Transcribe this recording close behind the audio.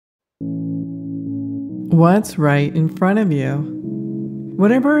what's right in front of you.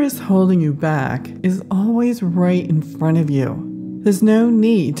 Whatever is holding you back is always right in front of you. There's no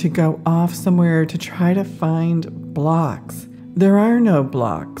need to go off somewhere to try to find blocks. There are no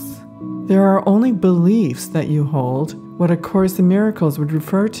blocks. There are only beliefs that you hold, what A Course in Miracles would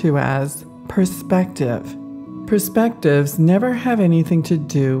refer to as perspective. Perspectives never have anything to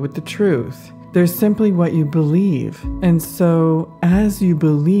do with the truth. They're simply what you believe. And so, as you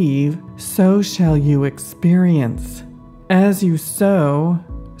believe, so shall you experience. As you sow,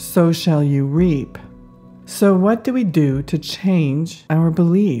 so shall you reap. So what do we do to change our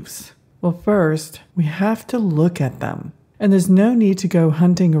beliefs? Well, first, we have to look at them. And there's no need to go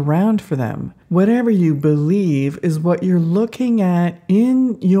hunting around for them. Whatever you believe is what you're looking at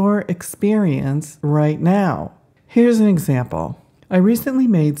in your experience right now. Here's an example. I recently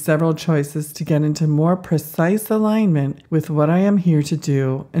made several choices to get into more precise alignment with what I am here to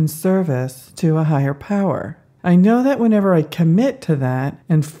do in service to a higher power. I know that whenever I commit to that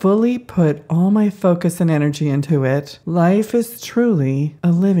and fully put all my focus and energy into it, life is truly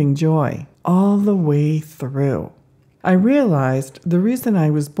a living joy all the way through. I realized the reason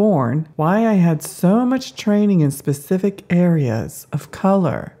I was born, why I had so much training in specific areas of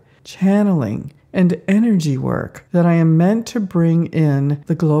color, channeling, and energy work that I am meant to bring in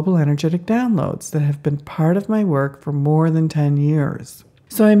the global energetic downloads that have been part of my work for more than 10 years.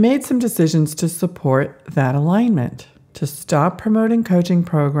 So I made some decisions to support that alignment, to stop promoting coaching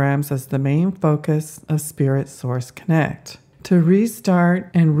programs as the main focus of Spirit Source Connect, to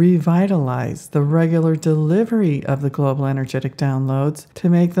restart and revitalize the regular delivery of the global energetic downloads to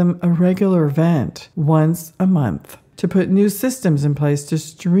make them a regular event once a month, to put new systems in place to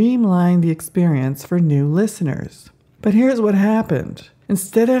streamline the experience for new listeners. But here's what happened.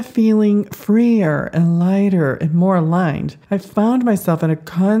 Instead of feeling freer and lighter and more aligned, I found myself in a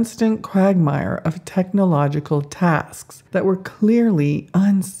constant quagmire of technological tasks that were clearly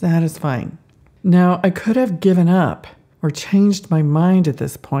unsatisfying. Now, I could have given up or changed my mind at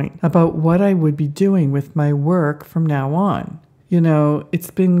this point about what I would be doing with my work from now on. You know, it's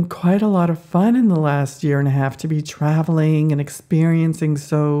been quite a lot of fun in the last year and a half to be traveling and experiencing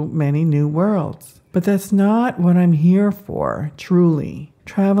so many new worlds. But that's not what I'm here for, truly.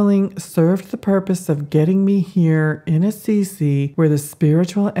 Traveling served the purpose of getting me here in a CC where the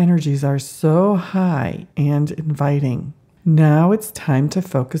spiritual energies are so high and inviting. Now it's time to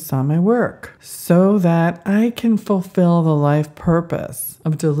focus on my work so that I can fulfill the life purpose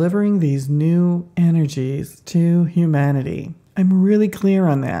of delivering these new energies to humanity. I'm really clear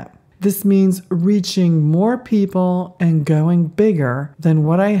on that. This means reaching more people and going bigger than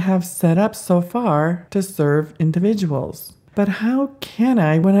what I have set up so far to serve individuals. But how can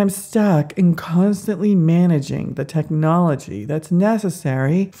I when I'm stuck in constantly managing the technology that's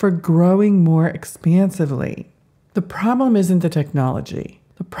necessary for growing more expansively? The problem isn't the technology.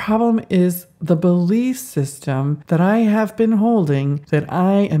 The problem is the belief system that I have been holding that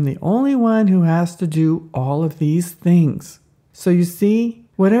I am the only one who has to do all of these things. So you see,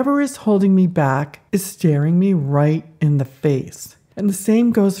 whatever is holding me back is staring me right in the face. And the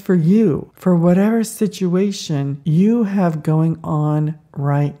same goes for you, for whatever situation you have going on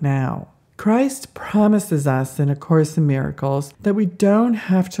right now. Christ promises us in A Course in Miracles that we don't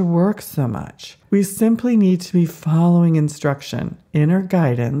have to work so much. We simply need to be following instruction, inner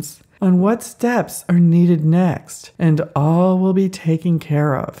guidance, on what steps are needed next, and all will be taken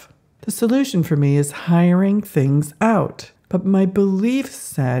care of. The solution for me is hiring things out. But my belief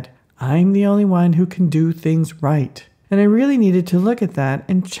said I'm the only one who can do things right. And I really needed to look at that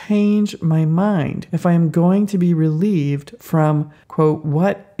and change my mind if I am going to be relieved from, quote,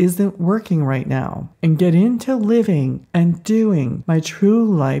 what isn't working right now, and get into living and doing my true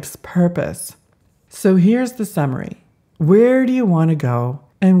life's purpose. So here's the summary. Where do you want to go,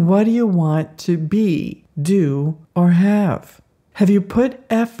 and what do you want to be, do, or have? Have you put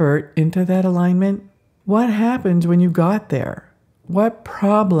effort into that alignment? What happened when you got there? What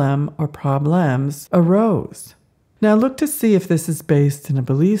problem or problems arose? Now look to see if this is based in a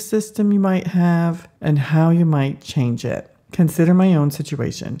belief system you might have and how you might change it. Consider my own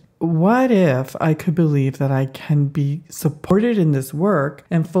situation. What if I could believe that I can be supported in this work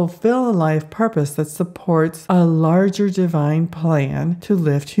and fulfill a life purpose that supports a larger divine plan to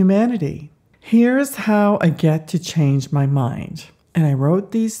lift humanity? Here's how I get to change my mind. And I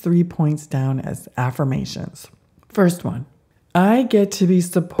wrote these 3 points down as affirmations. First one, I get to be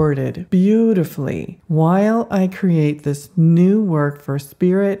supported beautifully while I create this new work for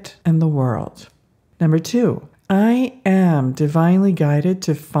spirit and the world. Number 2, I am divinely guided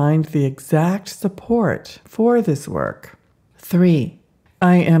to find the exact support for this work. 3,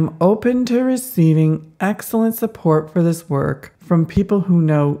 I am open to receiving excellent support for this work from people who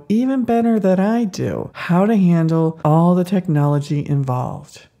know even better than I do how to handle all the technology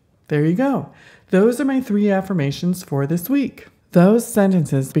involved. There you go. Those are my 3 affirmations for this week. Those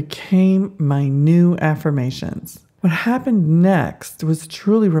sentences became my new affirmations. What happened next was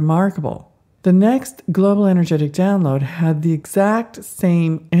truly remarkable. The next Global Energetic Download had the exact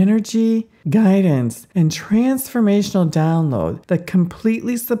same energy, guidance, and transformational download that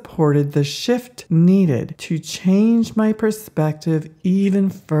completely supported the shift needed to change my perspective even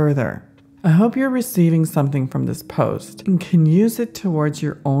further. I hope you're receiving something from this post and can use it towards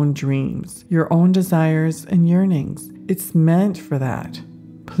your own dreams, your own desires and yearnings. It's meant for that.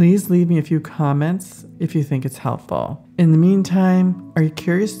 Please leave me a few comments if you think it's helpful. In the meantime, are you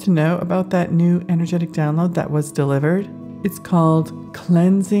curious to know about that new energetic download that was delivered? It's called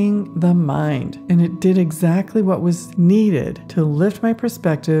Cleansing the Mind, and it did exactly what was needed to lift my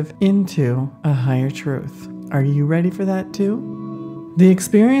perspective into a higher truth. Are you ready for that too? The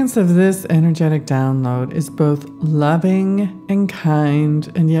experience of this energetic download is both loving and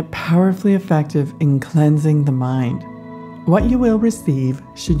kind, and yet powerfully effective in cleansing the mind. What you will receive,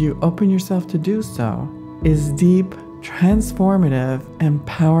 should you open yourself to do so, is deep, transformative, and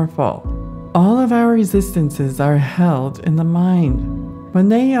powerful. All of our resistances are held in the mind. When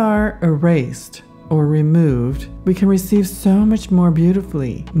they are erased or removed, we can receive so much more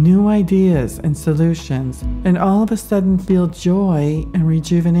beautifully, new ideas and solutions, and all of a sudden feel joy and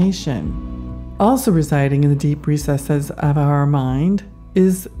rejuvenation. Also residing in the deep recesses of our mind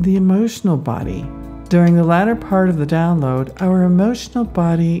is the emotional body. During the latter part of the download, our emotional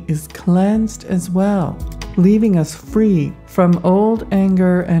body is cleansed as well, leaving us free from old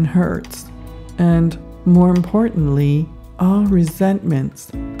anger and hurts. And more importantly, all resentments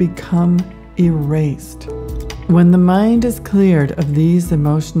become erased. When the mind is cleared of these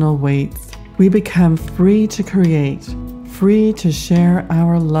emotional weights, we become free to create, free to share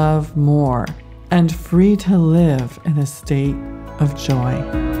our love more, and free to live in a state of joy.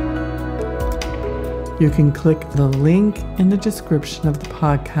 You can click the link in the description of the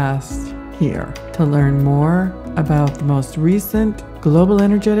podcast here to learn more about the most recent Global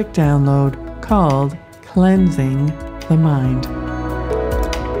Energetic Download called Cleansing the Mind.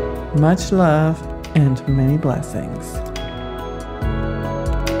 Much love and many blessings.